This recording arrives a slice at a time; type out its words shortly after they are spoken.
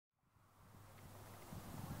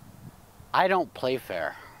I don't play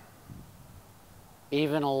fair.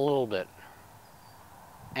 Even a little bit.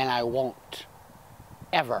 And I won't.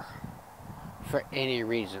 Ever. For any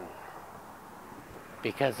reason.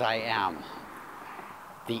 Because I am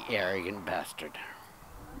the arrogant bastard.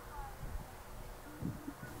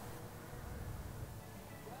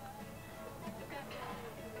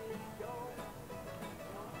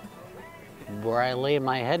 Where I lay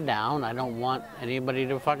my head down, I don't want anybody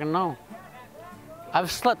to fucking know.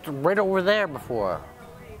 I've slept right over there before.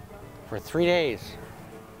 For 3 days.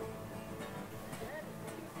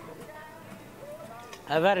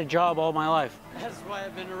 I've had a job all my life. That's why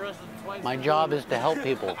I've been arrested twice. My job is to help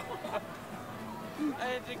people. I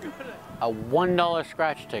had to go to... A $1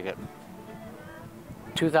 scratch ticket.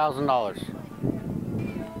 $2,000.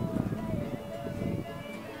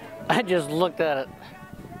 I just looked at it.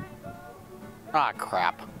 Ah,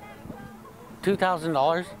 crap.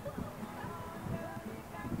 $2,000?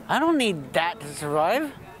 I don't need that to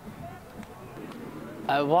survive.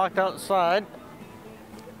 I walked outside.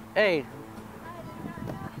 Hey,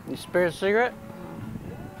 you spare a cigarette?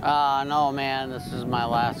 No, man, this is my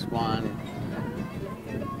last one.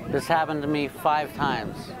 This happened to me 5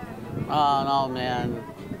 times. Oh, no, man.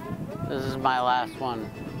 This is my last one.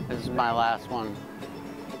 This is my last one.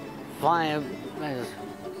 Fine.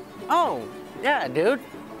 Oh, yeah, dude.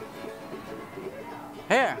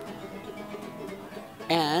 Here.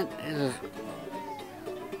 And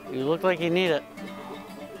you look like you need it.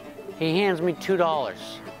 He hands me $2.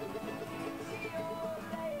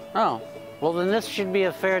 Oh, well then this should be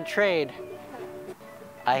a fair trade.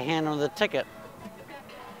 I hand him the ticket.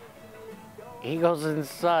 He goes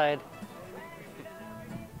inside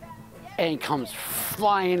and he comes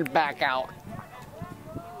flying back out.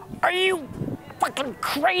 Are you fucking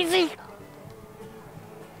crazy?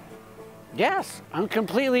 Yes, I'm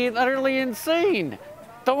completely and utterly insane.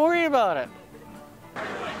 Don't worry about it.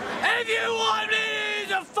 If you want me to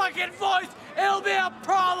use a fucking voice, it'll be a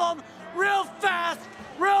problem real fast,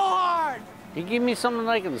 real hard. You give me something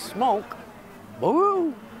I can smoke.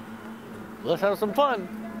 Woo! Let's have some fun.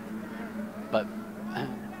 But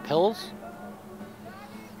pills?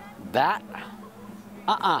 That?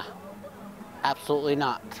 Absolutely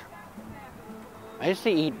not. I used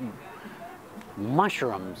to eat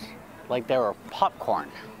mushrooms like they were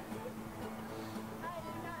popcorn.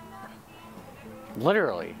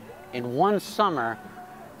 Literally, in one summer,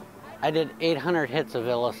 I did 800 hits of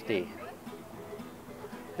LSD.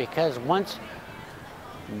 Because once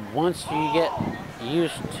you get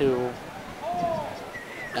used to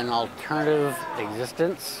an alternative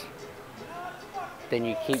existence, then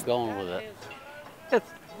you keep going with it.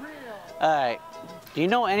 Alright, do you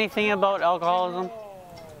know anything about alcoholism?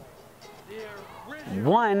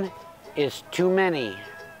 1 is too many,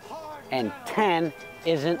 and 10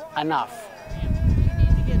 isn't enough. You need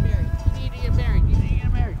to get married. You need to get married. You need to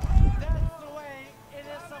get married. That's the way it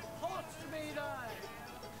is supposed to be done.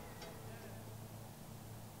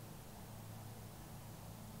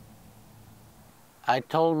 I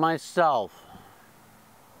told myself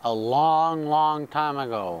a long, long time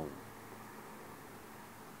ago,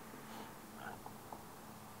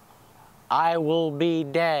 I will be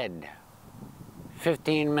dead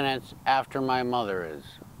 15 minutes after my mother is.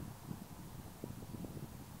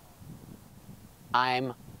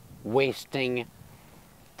 I'm wasting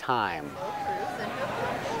time.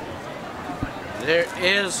 There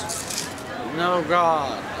is no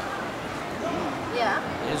God. Yeah.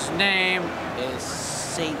 His name is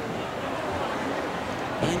Satan.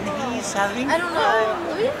 And he's having I don't know.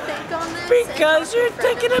 What do you think on this? because you're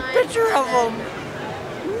taking a picture of him.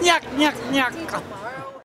 Yuck, yuck, yuck.